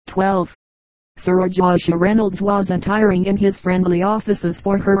12. Sir Joshua Reynolds was untiring in his friendly offices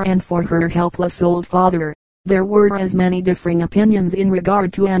for her and for her helpless old father. There were as many differing opinions in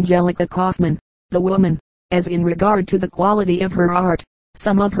regard to Angelica Kauffman, the woman, as in regard to the quality of her art.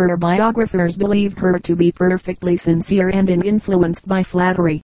 Some of her biographers believed her to be perfectly sincere and influenced by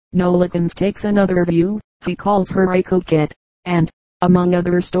flattery. Nollekens takes another view. He calls her a coquette, and, among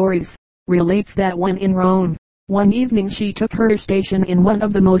other stories, relates that when in Rome, one evening she took her station in one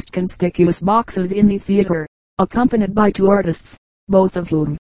of the most conspicuous boxes in the theater, accompanied by two artists, both of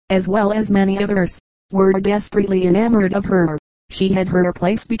whom, as well as many others, were desperately enamored of her. She had her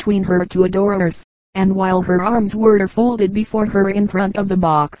place between her two adorers, and while her arms were folded before her in front of the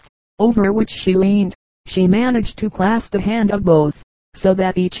box, over which she leaned, she managed to clasp the hand of both, so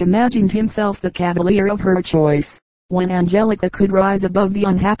that each imagined himself the cavalier of her choice. When Angelica could rise above the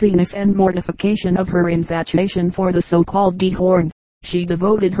unhappiness and mortification of her infatuation for the so-called dehorned, she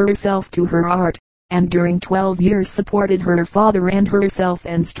devoted herself to her art, and during 12 years supported her father and herself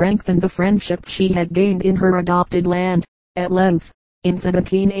and strengthened the friendships she had gained in her adopted land. At length, in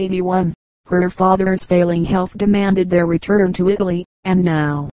 1781, her father's failing health demanded their return to Italy, and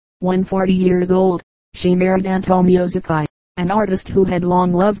now, when 40 years old, she married Antonio Zucchi, an artist who had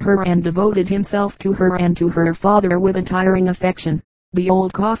long loved her and devoted himself to her and to her father with untiring affection. The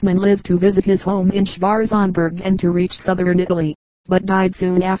old Kaufmann lived to visit his home in Schwarzenberg and to reach southern Italy, but died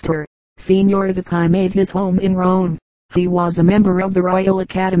soon after. Signor Zucchi made his home in Rome. He was a member of the Royal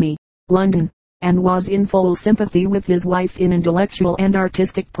Academy, London, and was in full sympathy with his wife in intellectual and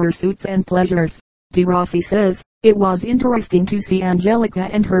artistic pursuits and pleasures. De Rossi says, "It was interesting to see Angelica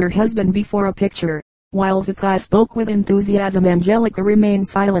and her husband before a picture. While Zucchi spoke with enthusiasm, Angelica remained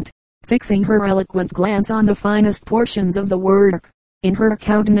silent, fixing her eloquent glance on the finest portions of the work. In her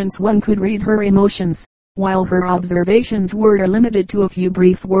countenance one could read her emotions, while her observations were limited to a few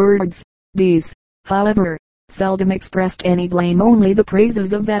brief words. These, however, seldom expressed any blame, only the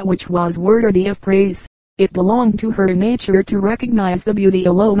praises of that which was worthy of praise. It belonged to her nature to recognize the beauty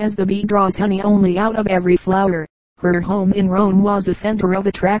alone, as the bee draws honey only out of every flower. Her home in Rome was a center of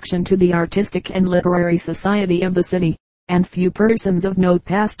attraction to the artistic and literary society of the city, and few persons of note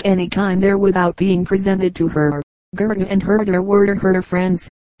passed any time there without being presented to her. Goethe and Herder were her friends,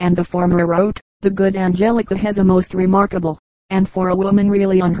 and the former wrote, "The good Angelica has a most remarkable, and for a woman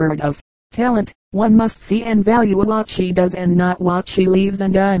really unheard of, talent. One must see and value what she does and not what she leaves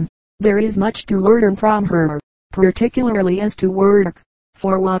undone. There is much to learn from her, particularly as to work,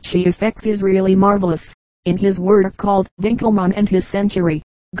 for what she effects is really marvelous." In his work called Winckelmann and His Century,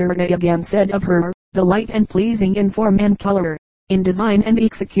 Goethe again said of her, "The light and pleasing in form and color, in design and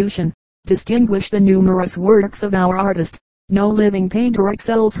execution, distinguish the numerous works of our artist. No living painter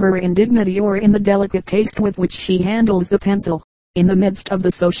excels her in dignity or in the delicate taste with which she handles the pencil." In the midst of the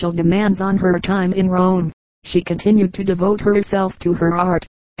social demands on her time in Rome, she continued to devote herself to her art,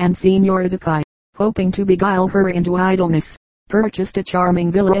 and Signor Zucchi, hoping to beguile her into idleness, purchased a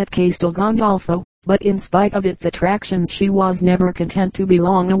charming villa at Castel Gandolfo. But in spite of its attractions she was never content to be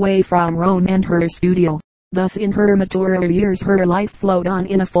long away from Rome and her studio. Thus in her maturer years her life flowed on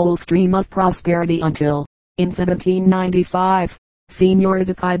in a full stream of prosperity until, in 1795, Signor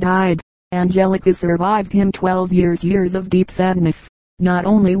Zucchi died. Angelica survived him 12 years of deep sadness. Not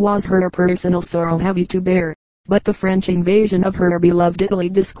only was her personal sorrow heavy to bear, but the French invasion of her beloved Italy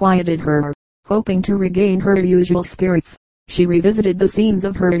disquieted her. Hoping to regain her usual spirits, she revisited the scenes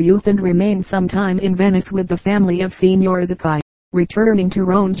of her youth and remained some time in Venice with the family of Signor Zucchi. Returning to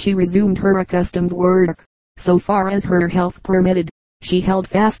Rome she resumed her accustomed work. So far as her health permitted, she held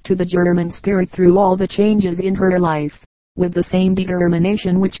fast to the German spirit through all the changes in her life, with the same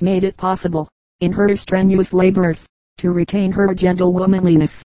determination which made it possible, in her strenuous labors, to retain her gentle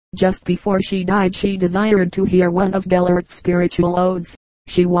womanliness. Just before she died she desired to hear one of Dellart's spiritual odes.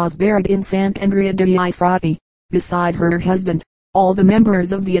 She was buried in Sant'Andrea dei Frati, beside her husband. All the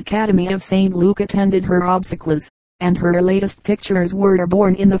members of the Academy of St. Luke attended her obsequies, and her latest pictures were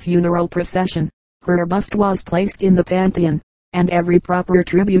borne in the funeral procession. Her bust was placed in the Pantheon, and every proper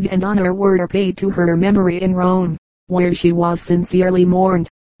tribute and honor were paid to her memory in Rome, where she was sincerely mourned.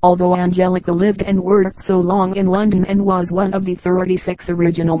 Although Angelica lived and worked so long in London and was one of the 36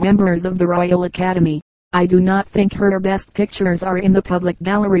 original members of the Royal Academy, I do not think her best pictures are in the public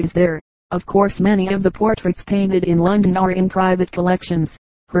galleries there. Of course many of the portraits painted in London are in private collections.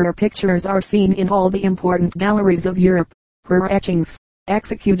 Her pictures are seen in all the important galleries of Europe. Her etchings,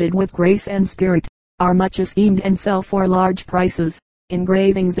 executed with grace and spirit, are much esteemed and sell for large prices.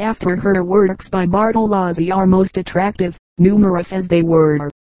 Engravings after her works by Bartolozzi are most attractive, numerous as they were.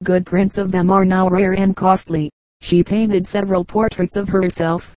 Good prints of them are now rare and costly. She painted several portraits of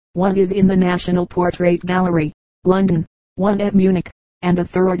herself, One is in the National Portrait Gallery, London, one at Munich, and a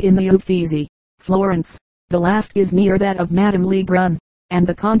third in the Uffizi, Florence. The last is near that of Madame Lebrun, and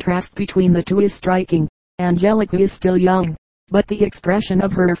the contrast between the two is striking. Angelica is still young, but the expression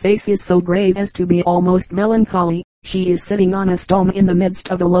of her face is so grave as to be almost melancholy. She is sitting on a stone in the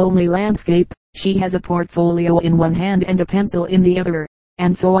midst of a lonely landscape. She has a portfolio in one hand and a pencil in the other,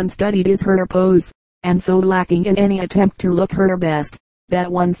 and so unstudied is her pose, and so lacking in any attempt to look her best, that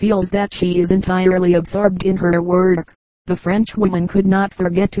one feels that she is entirely absorbed in her work. The Frenchwoman could not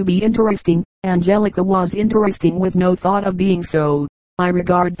forget to be interesting. Angelica was interesting with no thought of being so. I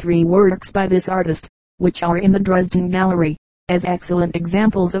regard 3 works by this artist, which are in the Dresden Gallery, as excellent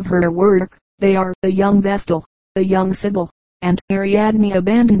examples of her work. They are The Young Vestal, The Young Sibyl, and Ariadne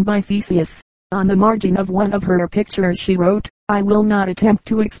Abandoned by Theseus. On the margin of one of her pictures she wrote, "I will not attempt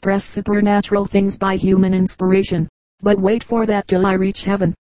to express supernatural things by human inspiration, but wait for that till I reach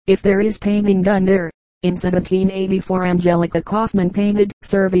heaven, if there is painting done there." In 1784 Angelica Kauffmann painted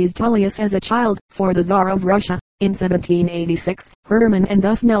Cervantes Tullius as a child for the Tsar of Russia. In 1786 Hermann and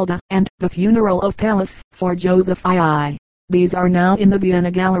Thusnelda and The Funeral of Pallas for Joseph II. These are now in the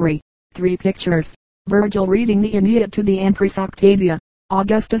Vienna Gallery. 3 pictures. Virgil reading the Aeneid to the Empress Octavia,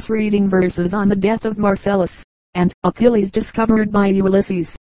 Augustus reading verses on the death of Marcellus, and Achilles discovered by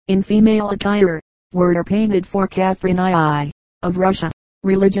Ulysses, in female attire, were painted for Catherine II of Russia.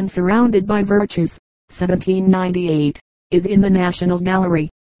 Religion surrounded by virtues, 1798, is in the National Gallery,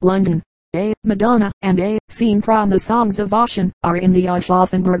 London. A Madonna and a Scene from the Songs of Ossian are in the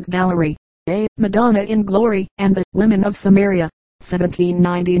Aschaffenburg Gallery. A Madonna in Glory and the Women of Samaria,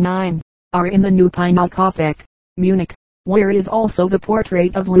 1799, are in the New Pinakothek, Munich, where is also the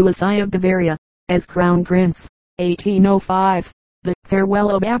portrait of Louis I of Bavaria, as Crown Prince, 1805. The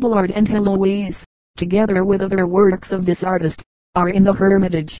Farewell of Abelard and Heloise, together with other works of this artist, are in the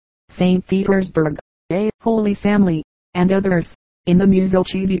Hermitage, St. Petersburg. A Holy Family, and others, in the Museo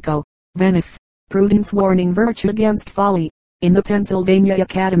Civico, Venice. Prudence warning virtue against folly, in the Pennsylvania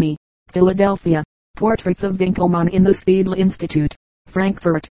Academy, Philadelphia. Portraits of Winckelmann in the Spiegel Institute,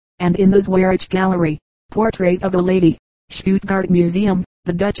 Frankfurt, and in the Zwerich Gallery. Portrait of a Lady, Stuttgart Museum.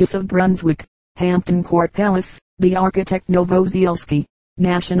 The Duchess of Brunswick, Hampton Court Palace. The architect Nowozielski,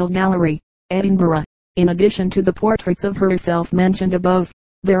 National Gallery, Edinburgh. In addition to the portraits of herself mentioned above,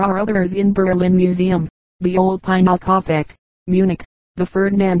 there are others in Berlin Museum, the Old Pinakothek, Munich, the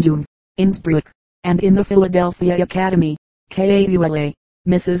Ferdinandjun, Innsbruck, and in the Philadelphia Academy. Kaula,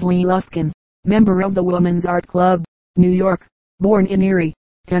 Mrs. Lee Lufkin, member of the Women's Art Club, New York, born in Erie,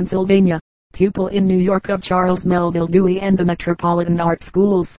 Pennsylvania, pupil in New York of Charles Melville Dewey and the Metropolitan Art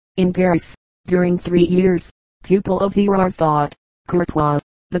Schools, in Paris, during 3 years, pupil of Hirard Thought, Courtois,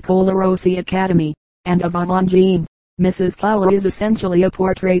 the Colarossi Academy, and of Amandine. Mrs. Kaula is essentially a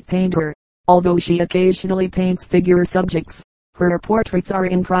portrait painter, although she occasionally paints figure subjects. Her portraits are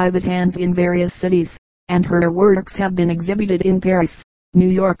in private hands in various cities, and her works have been exhibited in Paris, New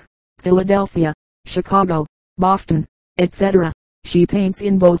York, Philadelphia, Chicago, Boston, etc. She paints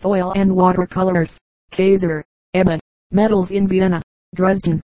in both oil and watercolors, Kaiser, Ebbe, medals in Vienna,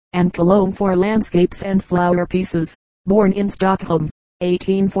 Dresden, and Cologne for landscapes and flower pieces. Born in Stockholm,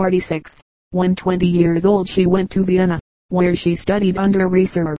 1846. When 20 years old she went to Vienna, where she studied under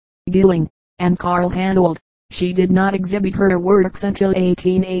Rieser, Gilling, and Karl Handel. She did not exhibit her works until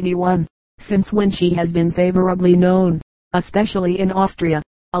 1881, since when she has been favorably known, especially in Austria.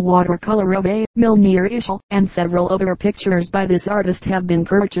 A watercolor of A. Milner Ischl and several other pictures by this artist have been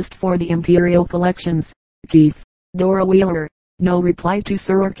purchased for the Imperial collections. Keith, Dora Wheeler, no reply to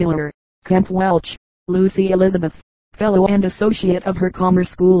circular. Kemp Welch, Lucy Elizabeth, fellow and associate of her Commerce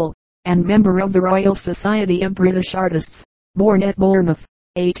School, and member of the Royal Society of British Artists, born at Bournemouth,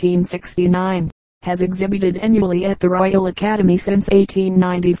 1869, has exhibited annually at the Royal Academy since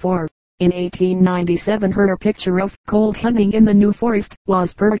 1894. In 1897 her picture of Colt Hunting in the New Forest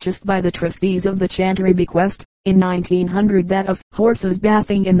was purchased by the trustees of the Chancery Bequest. In 1900 that of Horses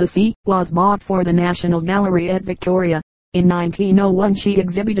Bathing in the Sea was bought for the National Gallery at Victoria. In 1901 she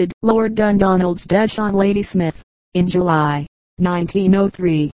exhibited Lord Dundonald's Dash on Ladysmith. In July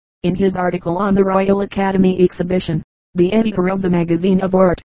 1903, in his article on the Royal Academy exhibition, the editor of the Magazine of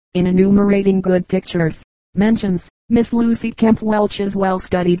Art, in enumerating good pictures, mentions Miss Lucy Kemp Welch's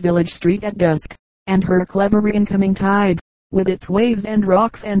well-studied village street at dusk, and her clever incoming tide, with its waves and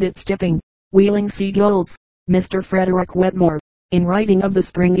rocks and its tipping, wheeling seagulls. Mr. Frederick Wetmore, in writing of the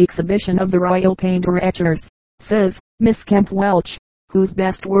spring exhibition of the Royal Painter Etchers, says, Miss Kemp Welch, whose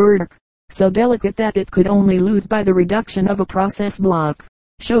best work, so delicate that it could only lose by the reduction of a process block,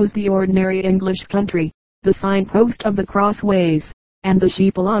 shows the ordinary English country, the signpost of the crossways, and the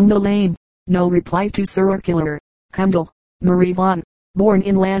sheep along the lane. No reply to circular. Kendall, Marie von, born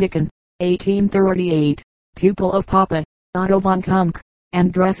in Laniken, 1838, pupil of Papa, Otto von Kumck,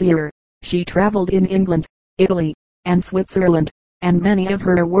 and Dressier. She traveled in England, Italy, and Switzerland, and many of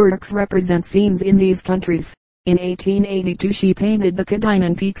her works represent scenes in these countries. In 1882 she painted the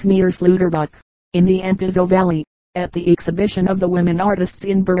Cadinen Peaks near Sluterbach, in the Ampezzo Valley, at the exhibition of the women artists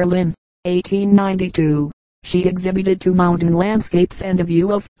in Berlin. 1892. She exhibited two mountain landscapes and a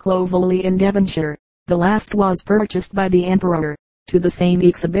view of Clovelly in Devonshire. The last was purchased by the Emperor. To the same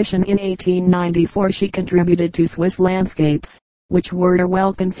exhibition in 1894 she contributed two Swiss landscapes, which were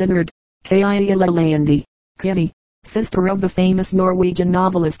well considered. Kjellandi, Kitty, sister of the famous Norwegian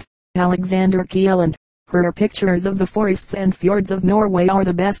novelist, Alexander Kielland. Her pictures of the forests and fjords of Norway are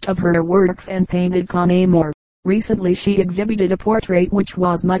the best of her works and painted con amore. Recently she exhibited a portrait which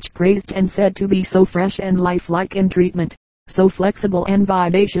was much praised and said to be so fresh and lifelike in treatment, so flexible and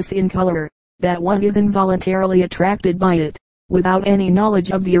vivacious in color, that one is involuntarily attracted by it, without any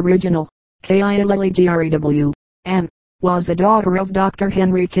knowledge of the original. Kjellgrw, Anne, was a daughter of Dr.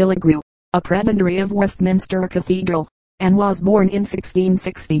 Henry Killigrew, a prebendary of Westminster Cathedral, and was born in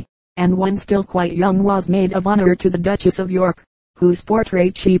 1660, and when still quite young was maid of honor to the Duchess of York, whose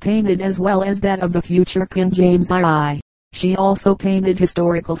portrait she painted as well as that of the future King James II. She also painted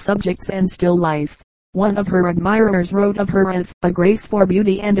historical subjects and still life. One of her admirers wrote of her as a grace for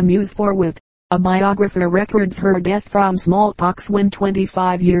beauty and a muse for wit. A biographer records her death from smallpox when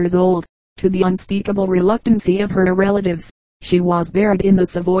 25 years old. To the unspeakable reluctancy of her relatives, she was buried in the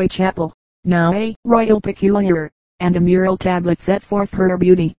Savoy Chapel, now a royal peculiar, and a mural tablet set forth her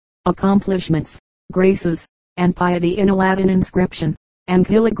beauty, accomplishments, graces, and piety in a Latin inscription. And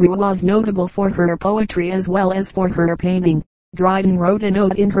Killigrew was notable for her poetry as well as for her painting. Dryden wrote a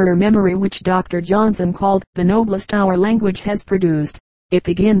note in her memory which Dr. Johnson called the noblest our language has produced. It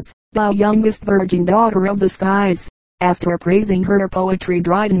begins, "Thou youngest virgin daughter of the skies." After praising her poetry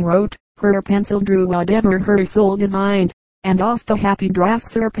Dryden wrote, "Her pencil drew whatever her soul designed, and oft the happy draught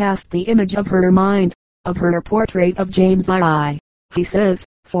surpassed the image of her mind." Of her portrait of James II, he says,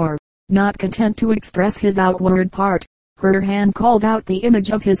 "For, not content to express his outward part, her hand called out the image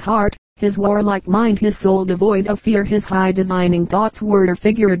of his heart, his warlike mind, his soul devoid of fear, his high designing thoughts were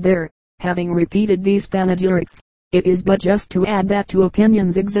figured there." Having repeated these panegyrics, it is but just to add that two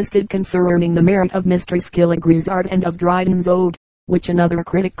opinions existed concerning the merit of Mistress Killigrew's art and of Dryden's ode, which another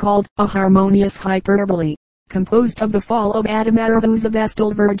critic called a harmonious hyperbole, composed of the fall of Adam, Arathus, the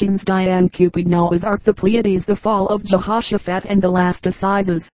Vestal Virgins, Dian, Cupid, Noah's Ark, the Pleiades, the fall of Jehoshaphat, and the last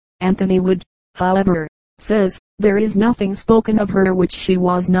assizes. Anthony Wood, however, says, there is nothing spoken of her which she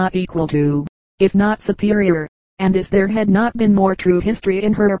was not equal to, if not superior, and if there had not been more true history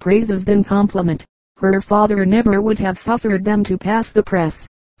in her praises than compliment, her father never would have suffered them to pass the press.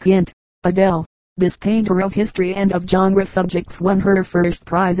 Kint, Adele, this painter of history and of genre subjects, won her first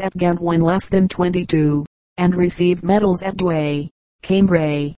prize at Ghent when less than 22, and received medals at Douai,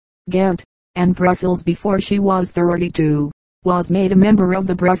 Cambrai, Ghent, and Brussels before she was 32. Was made a member of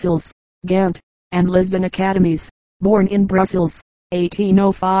the Brussels, Ghent, and Lisbon Academies. Born in Brussels,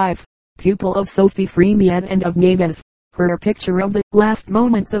 1805, pupil of Sophie Fremiet and of Neves. Her picture of the last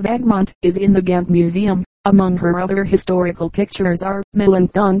moments of Egmont is in the Ghent Museum. Among her other historical pictures are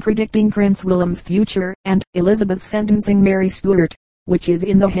Melanchthon predicting Prince William's future, and Elizabeth sentencing Mary Stuart, which is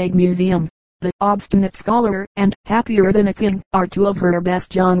in the Hague Museum. The Obstinate Scholar and Happier Than a King are two of her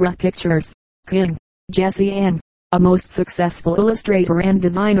best genre pictures. King, Jessie Ann, a most successful illustrator and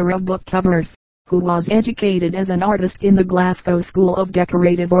designer of book covers, who was educated as an artist in the Glasgow School of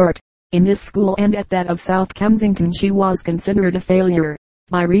Decorative Art. In this school and at that of South Kensington she was considered a failure,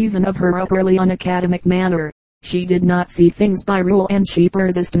 by reason of her utterly unacademic manner. She did not see things by rule and she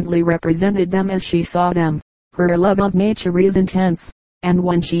persistently represented them as she saw them. Her love of nature is intense, and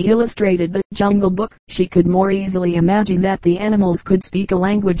when she illustrated the Jungle Book she could more easily imagine that the animals could speak a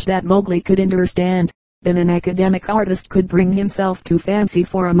language that Mowgli could understand, than an academic artist could bring himself to fancy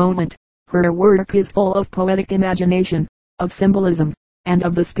for a moment. Her work is full of poetic imagination, of symbolism, and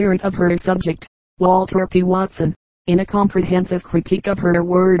of the spirit of her subject. Walter P. Watson, in a comprehensive critique of her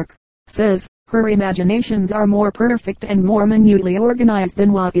work, says, her imaginations are more perfect and more minutely organized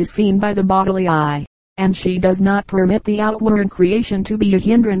than what is seen by the bodily eye, and she does not permit the outward creation to be a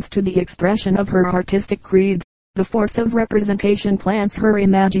hindrance to the expression of her artistic creed. The force of representation plants her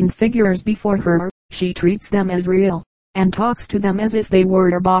imagined figures before her, she treats them as real, and talks to them as if they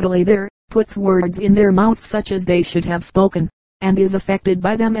were bodily there, puts words in their mouths such as they should have spoken, and is affected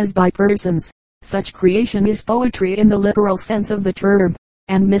by them as by persons. Such creation is poetry in the literal sense of the term,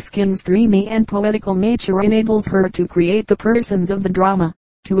 and Miskin's dreamy and poetical nature enables her to create the persons of the drama,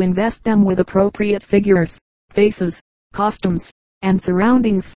 to invest them with appropriate figures, faces, costumes, and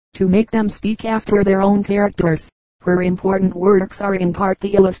surroundings, to make them speak after their own characters. Her important works are in part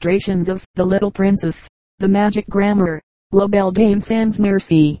the illustrations of The Little Princess, The Magic Grammar, La Belle Dame Sans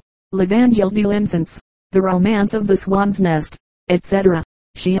Merci, L'Evangile de l'Enfance, The Romance of the Swan's Nest, etc.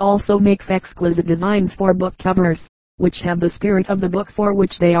 She also makes exquisite designs for book covers, which have the spirit of the book for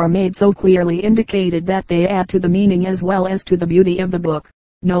which they are made so clearly indicated that they add to the meaning as well as to the beauty of the book.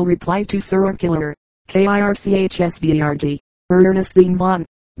 No reply to circular. KIRCHSBRG. Ernestine von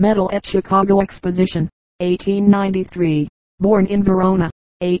Medal at Chicago Exposition, 1893. Born in Verona,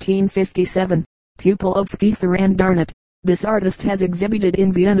 1857. Pupil of Schieffer and Darnot. This artist has exhibited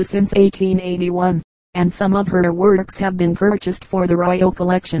in Vienna since 1881, and some of her works have been purchased for the Royal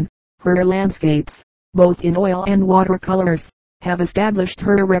Collection. Her landscapes, both in oil and watercolors, have established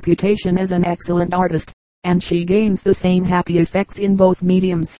her reputation as an excellent artist, and she gains the same happy effects in both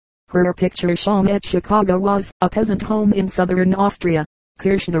mediums. Her picture shown at Chicago was A Peasant Home in Southern Austria.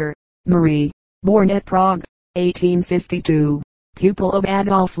 Kirschner, Marie. Born at Prague, 1852. Pupil of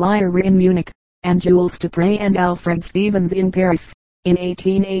Adolf Lyra in Munich, and Jules Dupre and Alfred Stevens in Paris. In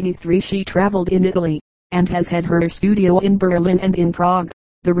 1883 she traveled in Italy, and has had her studio in Berlin and in Prague.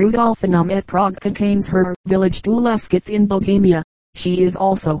 The Rudolfinum at Prague contains her Village Tula skits in Bohemia. She is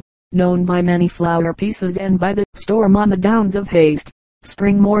also known by many flower pieces and by the Storm on the Downs of Haste,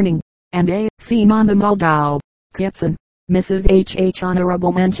 Spring Morning, and A Scene on the Moldau. Kitson, Mrs. H.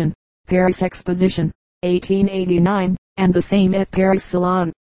 Honorable Mention. Paris Exposition, 1889, and the same at Paris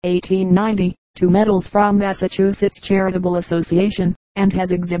Salon, 1890. 2 medals from Massachusetts Charitable Association, and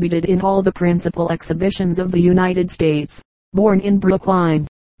has exhibited in all the principal exhibitions of the United States. Born in Brookline.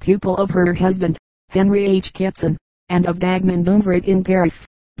 Pupil of her husband, Henry H. Kitson, and of Dagmar Dumvret in Paris.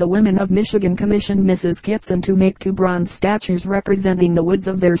 The women of Michigan commissioned Mrs. Kitson to make 2 bronze statues representing the woods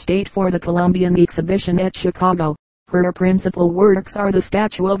of their state for the Columbian Exhibition at Chicago. Her principal works are the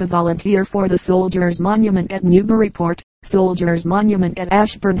statue of a volunteer for the Soldiers' Monument at Newburyport, Soldiers' Monument at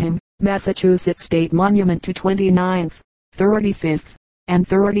Ashburnham, Massachusetts State Monument to 29th, 35th, and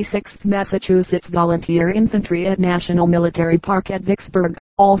 36th Massachusetts Volunteer Infantry at National Military Park at Vicksburg.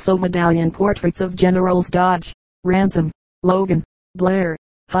 Also medallion portraits of Generals Dodge, Ransom, Logan, Blair,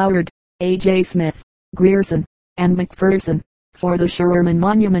 Howard, A.J. Smith, Grierson, and McPherson, for the Sherman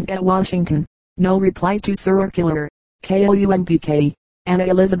Monument at Washington. No reply to circular. KOUMPK. Anna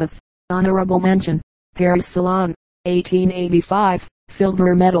Elizabeth. Honorable Mention. Paris Salon. 1885.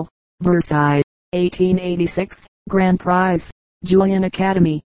 Silver Medal. Versailles. 1886. Grand Prize. Julian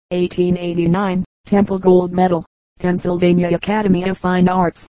Academy. 1889. Temple Gold Medal. Pennsylvania Academy of Fine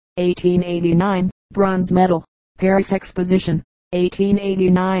Arts. 1889. Bronze Medal. Paris Exposition.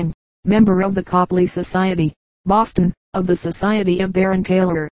 1889. Member of the Copley Society. Boston. Of the Society of Baron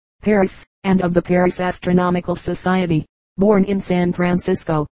Taylor. Paris, and of the Paris Astronomical Society. Born in San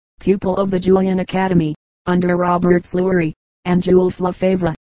Francisco. Pupil of the Julian Academy, under Robert Fleury, and Jules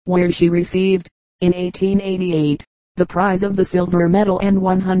Lefebvre, where she received, in 1888, the prize of the silver medal and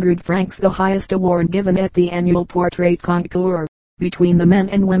 100 francs, the highest award given at the annual portrait concours, between the men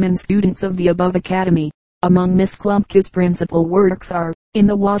and women students of the above academy. Among Miss Klumpke's principal works are, In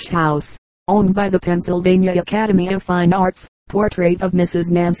the Wash House, owned by the Pennsylvania Academy of Fine Arts, portrait of Mrs.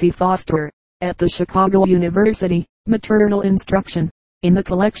 Nancy Foster, at the Chicago University, maternal instruction, in the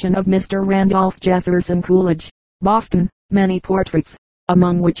collection of Mr. Randolph Jefferson Coolidge, Boston, many portraits,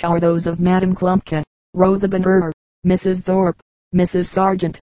 among which are those of Madame Klumpke, Rosa Bonheur, Mrs. Thorpe, Mrs.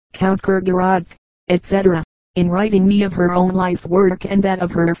 Sargent, Count Kergeraud, etc. In writing me of her own life work and that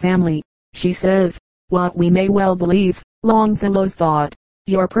of her family, she says, what we may well believe, Longfellow's thought,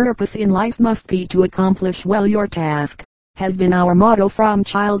 your purpose in life must be to accomplish well your task, has been our motto from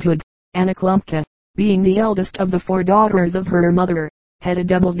childhood. Anna Klumpke, being the eldest of the 4 daughters of her mother, had a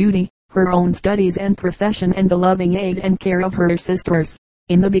double duty, her own studies and profession and the loving aid and care of her sisters.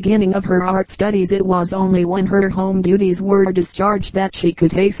 In the beginning of her art studies it was only when her home duties were discharged that she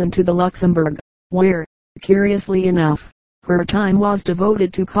could hasten to the Luxembourg, where, curiously enough, her time was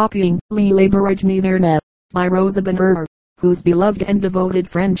devoted to copying Les Labourage Nivernais, by Rosa Bonheur, whose beloved and devoted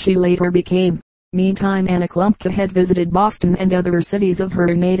friend she later became. Meantime Anna Klumpke had visited Boston and other cities of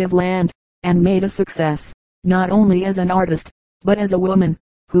her native land, and made a success, not only as an artist, but as a woman,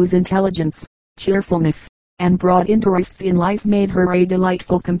 whose intelligence, cheerfulness, and broad interests in life made her a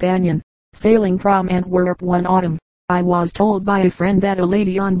delightful companion. Sailing from Antwerp one autumn, I was told by a friend that a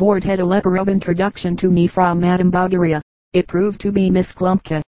lady on board had a letter of introduction to me from Madame Bouguereau. It proved to be Miss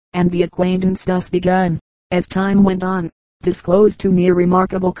Klumpke, and the acquaintance thus begun. As time went on, disclosed to me a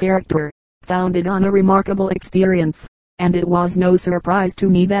remarkable character, founded on a remarkable experience. And it was no surprise to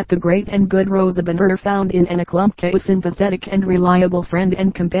me that the great and good Rosa Bonheur found in Anna Klumpke a sympathetic and reliable friend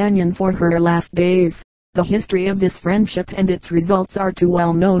and companion for her last days. The history of this friendship and its results are too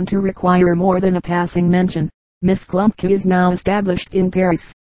well known to require more than a passing mention. Miss Klumpke is now established in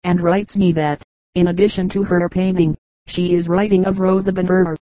Paris, and writes me that, in addition to her painting, she is writing of Rosa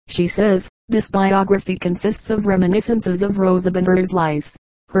Bonheur. She says, this biography consists of reminiscences of Rosa Bonheur's life,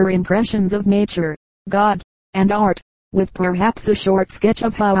 her impressions of nature, God, and art, with perhaps a short sketch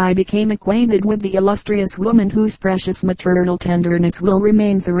of how I became acquainted with the illustrious woman whose precious maternal tenderness will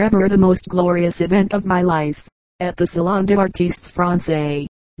remain forever the most glorious event of my life. At the Salon d'Artistes Français,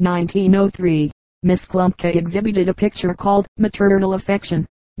 1903, Miss Klumpke exhibited a picture called Maternal Affection.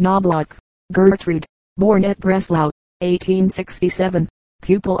 Knobloch, Gertrude, born at Breslau, 1867,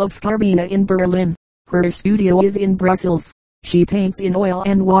 pupil of Skarbina in Berlin. Her studio is in Brussels. She paints in oil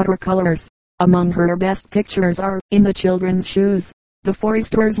and watercolors. Among her best pictures are In the Children's Shoes, The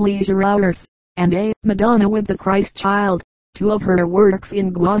Forester's Leisure Hours, and A Madonna with the Christ Child. Two of her works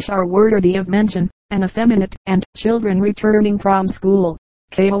in gouache are worthy of mention, An Effeminate and Children Returning from School.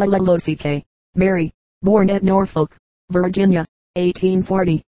 K.O.L.L.O.C.K. Mary, born at Norfolk, Virginia,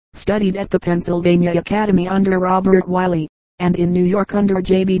 1840, studied at the Pennsylvania Academy under Robert Wiley, and in New York under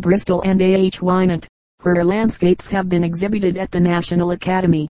J.B. Bristol and A.H. Wynant. Her landscapes have been exhibited at the National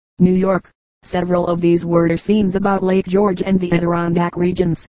Academy, New York. Several of these were scenes about Lake George and the Adirondack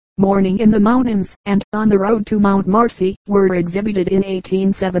regions. Morning in the Mountains and On the Road to Mount Marcy were exhibited in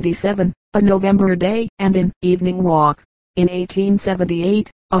 1877, A November Day, and an Evening Walk. In 1878,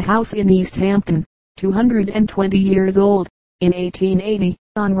 A House in East Hampton, 220 years old. In 1880,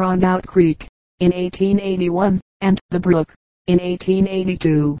 On Rondout Creek. In 1881, and The Brook. In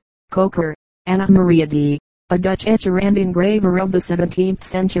 1882, Coker, Anna Maria D., a Dutch etcher and engraver of the 17th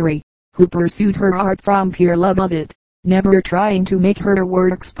century, who pursued her art from pure love of it, never trying to make her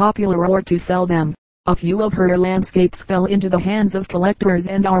works popular or to sell them. A few of her landscapes fell into the hands of collectors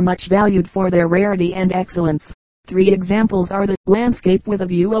and are much valued for their rarity and excellence. Three examples are the Landscape with a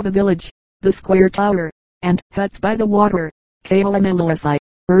View of a Village, The Square Tower, and Huts by the Water. K.O.M.L.O.S.I.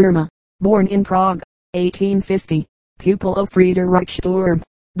 Irma, born in Prague, 1850, pupil of Friedrich Sturm.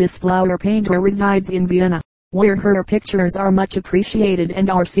 This flower painter resides in Vienna, where her pictures are much appreciated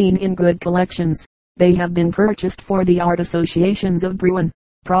and are seen in good collections. They have been purchased for the art associations of Bruin,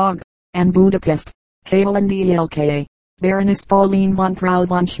 Prague, and Budapest. K.O.N.D.L.K.A. Baroness Pauline von Frau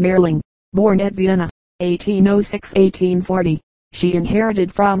von Schmerling, born at Vienna, 1806-1840. She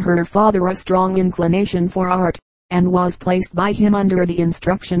inherited from her father a strong inclination for art, and was placed by him under the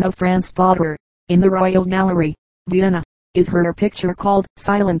instruction of Franz Potter. In the Royal Gallery, Vienna, is her picture called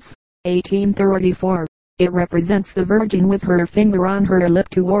Silence, 1834. It represents the Virgin with her finger on her lip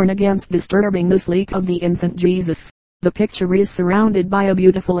to warn against disturbing the sleep of the infant Jesus. The picture is surrounded by a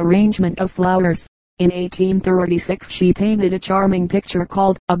beautiful arrangement of flowers. In 1836 she painted a charming picture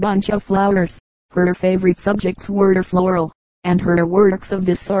called A Bunch of Flowers. Her favorite subjects were floral, and her works of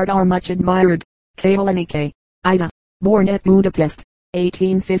this sort are much admired. K.O.N.E.K. Ida, born at Budapest,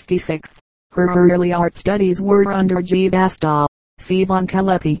 1856. Her early art studies were under G. Bastal, C. von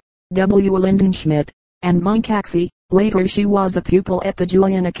Telepi, W. Lindenschmidt, and Munkacsy. Later she was a pupil at the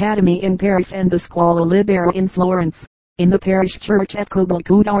Julian Academy in Paris and the Scuola Libera in Florence. In the parish church at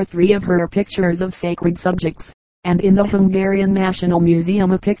Cobalcute are three of her pictures of sacred subjects, and in the Hungarian National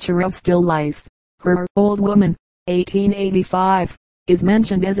Museum a picture of still life. Her Old Woman, 1885, is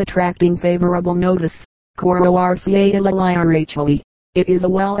mentioned as attracting favorable notice. Coro Arcia Ilaliarachoi. It is a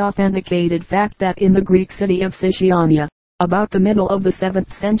well-authenticated fact that in the Greek city of Sicyonia, about the middle of the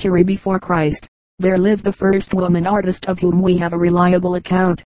 7th century before Christ, there lived the first woman artist of whom we have a reliable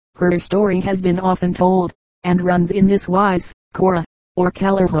account. Her story has been often told, and runs in this wise. Cora, or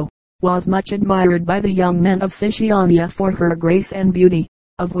Kalerho, was much admired by the young men of Sicyonia for her grace and beauty,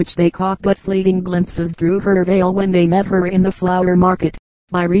 of which they caught but fleeting glimpses through her veil when they met her in the flower market.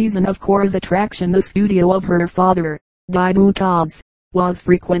 By reason of Cora's attraction the studio of her father, Dibutaz, was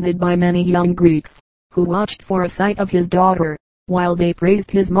frequented by many young Greeks, who watched for a sight of his daughter, while they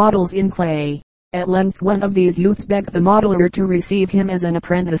praised his models in clay. At length one of these youths begged the modeler to receive him as an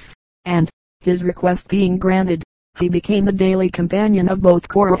apprentice, and, his request being granted, he became the daily companion of both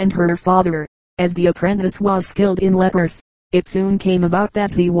Cora and her father. As the apprentice was skilled in letters, it soon came about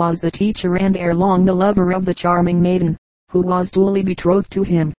that he was the teacher and ere long the lover of the charming maiden, who was duly betrothed to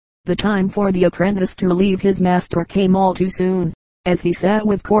him. The time for the apprentice to leave his master came all too soon. As he sat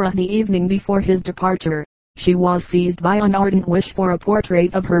with Cora the evening before his departure, she was seized by an ardent wish for a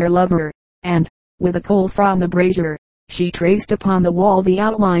portrait of her lover, and, with a coal from the brazier, She traced upon the wall the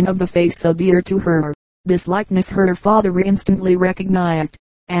outline of the face so dear to her. This likeness her father instantly recognized,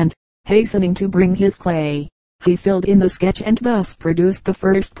 and, hastening to bring his clay, he filled in the sketch and thus produced the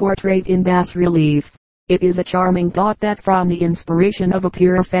first portrait in bas relief. It is a charming thought that from the inspiration of a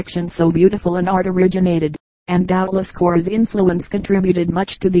pure affection so beautiful an art originated, and doubtless Cora's influence contributed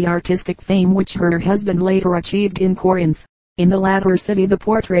much to the artistic fame which her husband later achieved in Corinth. In the latter city the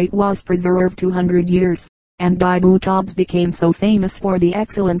portrait was preserved 200 years, and Diboutabs became so famous for the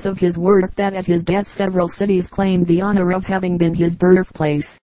excellence of his work that at his death several cities claimed the honor of having been his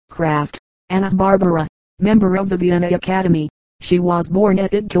birthplace. Kraft, Anna Barbara, member of the Vienna Academy. She was born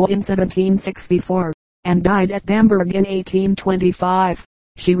at Idto in 1764, and died at Bamberg in 1825.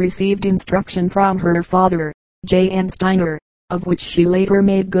 She received instruction from her father, J. N. Steiner, of which she later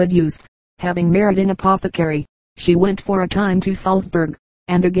made good use. Having married an apothecary, she went for a time to Salzburg,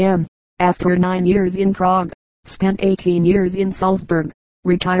 and again, after 9 years in Prague, spent 18 years in Salzburg,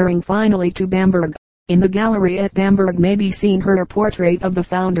 retiring finally to Bamberg. In the gallery at Bamberg may be seen her portrait of the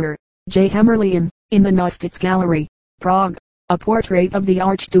founder, J. Hemmerlein, in the Nostitz Gallery, Prague. A portrait of the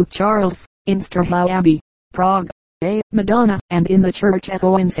Archduke Charles, in Strahau Abbey, Prague. A Madonna, and in the church at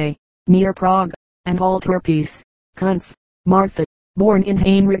Odense, near Prague. An altarpiece. Kunz, Martha, born in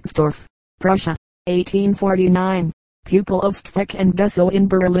Heinrichsdorf, Prussia, 1849. Pupil of Stfeck and Dessau in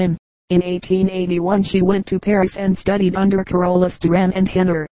Berlin. In 1881 she went to Paris and studied under Carolus Duran and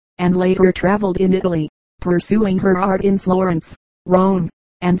Henner, and later traveled in Italy, pursuing her art in Florence, Rome,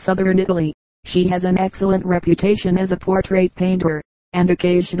 and southern Italy. She has an excellent reputation as a portrait painter, and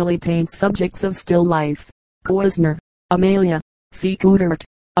occasionally paints subjects of still life. Koesner, Amelia, C. Coudert,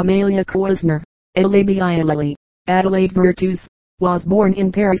 Amelia Koesner, Elabiailali, Adelaide Virtus, was born in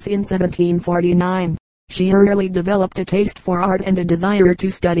Paris in 1749. She early developed a taste for art and a desire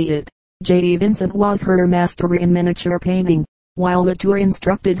to study it. J. E. Vincent was her master in miniature painting, while Latour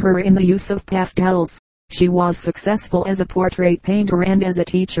instructed her in the use of pastels. She was successful as a portrait painter and as a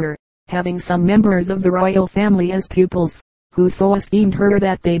teacher, having some members of the royal family as pupils, who so esteemed her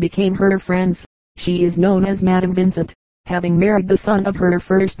that they became her friends. She is known as Madame Vincent, having married the son of her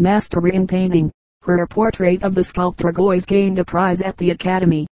first master in painting. Her portrait of the sculptor Goys gained a prize at the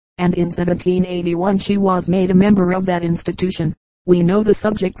Academy, and in 1781 she was made a member of that institution. We know the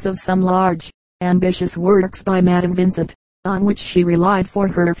subjects of some large, ambitious works by Madame Vincent, on which she relied for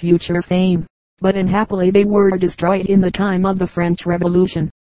her future fame, but unhappily they were destroyed in the time of the French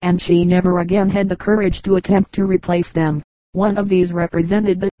Revolution, and she never again had the courage to attempt to replace them. One of these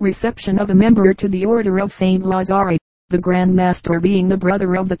represented the reception of a member to the Order of Saint Lazare, the Grand Master being the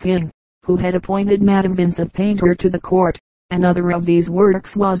brother of the king, who had appointed Madame Vincent painter to the court. Another of these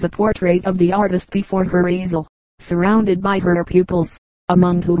works was a portrait of the artist before her easel, surrounded by her pupils,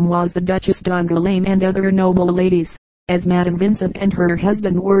 among whom was the Duchess d'Angoulême and other noble ladies. As Madame Vincent and her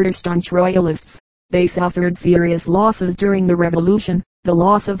husband were staunch royalists, they suffered serious losses during the Revolution. The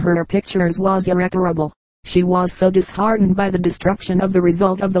loss of her pictures was irreparable. She was so disheartened by the destruction of the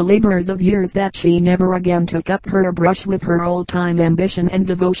result of the labors of years that she never again took up her brush with her old-time ambition and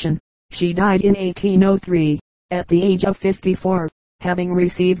devotion. She died in 1803, at the age of 54, having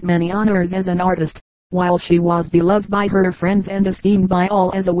received many honors as an artist, while she was beloved by her friends and esteemed by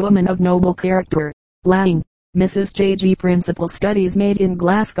all as a woman of noble character. Lang, Mrs. J. G. Principal studies made in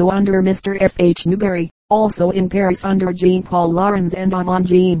Glasgow under Mr. F. H. Newberry, also in Paris under Jean-Paul Laurens and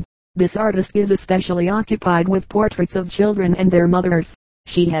Amandine. This artist is especially occupied with portraits of children and their mothers.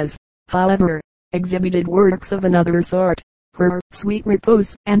 She has, however, exhibited works of another sort. Her Sweet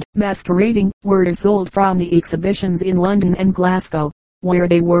Repose and Masquerading were sold from the exhibitions in London and Glasgow, where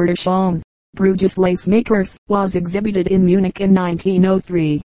they were shown. Bruges Lace Makers was exhibited in Munich in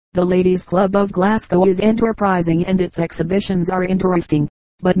 1903. The Ladies' Club of Glasgow is enterprising and its exhibitions are interesting,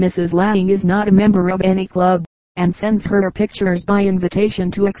 but Mrs. Lang is not a member of any club, and sends her pictures by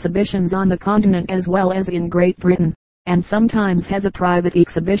invitation to exhibitions on the continent as well as in Great Britain, and sometimes has a private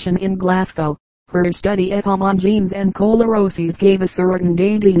exhibition in Glasgow. Her study at Amandines and Colarosi's gave a certain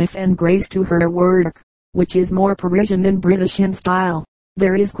daintiness and grace to her work, which is more Parisian than British in style.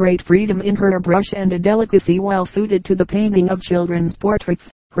 There is great freedom in her brush and a delicacy well suited to the painting of children's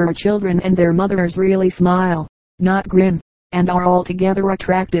portraits. Her children and their mothers really smile, not grin, and are altogether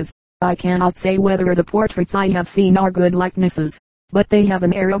attractive. I cannot say whether the portraits I have seen are good likenesses, but they have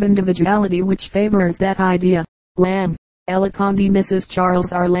an air of individuality which favors that idea. Lamb, Ella Condé, Mrs.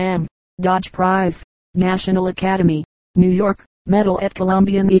 Charles R. Lamb, Dodge Prize, National Academy, New York, Medal at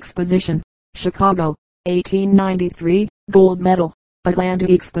Columbian Exposition, Chicago, 1893, Gold Medal,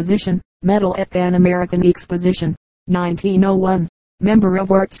 Atlanta Exposition, Medal at Pan American Exposition, 1901. Member of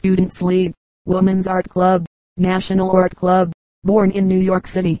Art Students League, Women's Art Club, National Art Club. Born in New York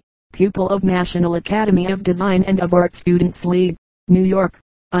City. Pupil of National Academy of Design and of Art Students League, New York.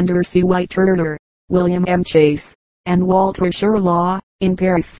 Under C. White Turner, William M. Chase, and Walter Sherlaw, in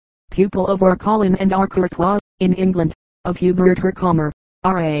Paris. Pupil of Arcolin and Arcourtois, in England. Of Hubert Herkomer,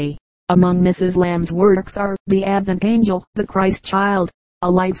 R.A. Among Mrs. Lamb's works are The Advent Angel, The Christ Child, a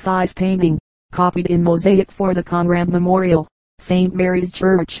life-size painting, copied in mosaic for the Conrad Memorial, St. Mary's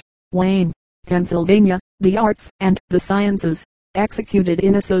Church, Wayne, Pennsylvania. The Arts and the Sciences, executed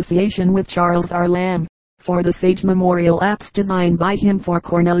in association with Charles R. Lamb, for the Sage Memorial apse designed by him for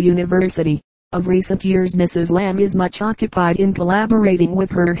Cornell University. Of recent years Mrs. Lamb is much occupied in collaborating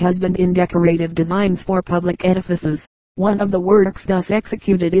with her husband in decorative designs for public edifices. One of the works thus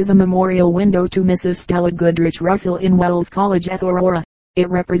executed is a memorial window to Mrs. Stella Goodrich Russell in Wells College at Aurora.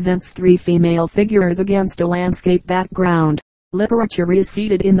 It represents 3 female figures against a landscape background. Literature is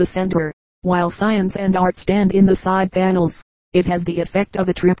seated in the center, while science and art stand in the side panels. It has the effect of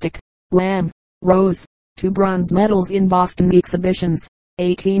a triptych. Lamb, Rose. 2 bronze medals in Boston exhibitions,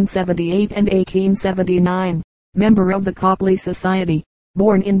 1878 and 1879. Member of the Copley Society.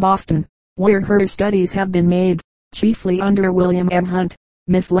 Born in Boston, where her studies have been made, chiefly under William M. Hunt.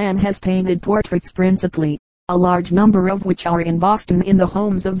 Miss Lamb has painted portraits principally, a large number of which are in Boston in the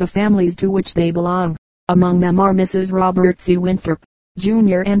homes of the families to which they belong. Among them are Mrs. Robert C. Winthrop,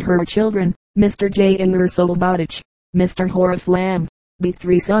 Jr. and her children, Mr. J. Ingersoll Bowditch, Mr. Horace Lamb, the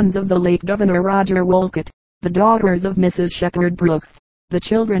 3 sons of the late Governor Roger Wolcott, the daughters of Mrs. Shepherd Brooks, the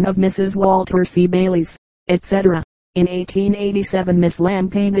children of Mrs. Walter C. Bayliss, etc. In 1887 Miss Lamb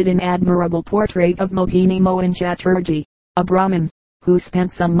painted an admirable portrait of Mohini Mohan Chatterjee, a Brahmin, who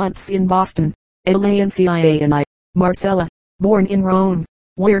spent some months in Boston. Elanciani, Marcella. Born in Rome,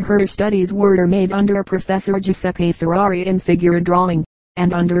 where her studies were made under Professor Giuseppe Ferrari in figure drawing,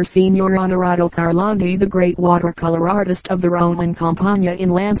 and under Signor Onorato Carlandi, the great watercolor artist of the Roman Campagna in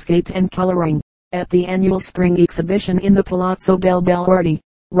landscape and coloring. At the annual spring exhibition in the Palazzo del Bellardi,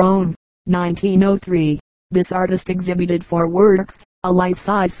 Rome, 1903, this artist exhibited 4 works: a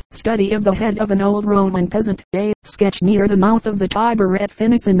life-size study of the head of an old Roman peasant, a sketch near the mouth of the Tiber at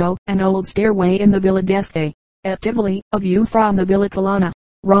Finicino, an old stairway in the Villa d'Este at Tivoli, a view from the Villa Colonna,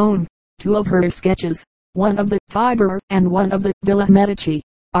 Rome. 2 of her sketches, one of the Tiber and one of the Villa Medici,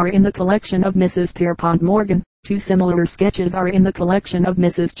 are in the collection of Mrs. Pierpont Morgan. 2 similar sketches are in the collection of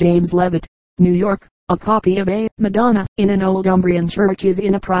Mrs. James Levitt, New York. A copy of a Madonna in an old Umbrian church is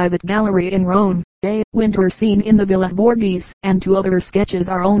in a private gallery in Rome. A winter scene in the Villa Borghese and 2 other sketches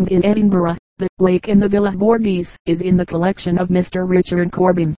are owned in Edinburgh. The lake in the Villa Borghese is in the collection of Mr. Richard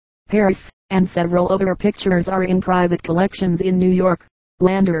Corbin, Paris, and several other pictures are in private collections in New York.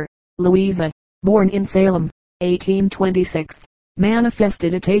 Lander, Louisa. Born in Salem, 1826.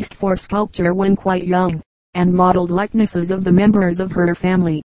 Manifested a taste for sculpture when quite young, and modeled likenesses of the members of her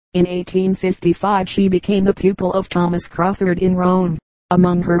family. In 1855 she became the pupil of Thomas Crawford in Rome.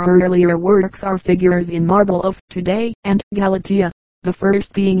 Among her earlier works are figures in marble of Today and Galatea, the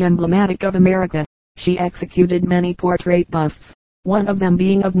first being emblematic of America. She executed many portrait busts, one of them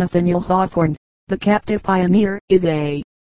being of Nathaniel Hawthorne. The Captive Pioneer is a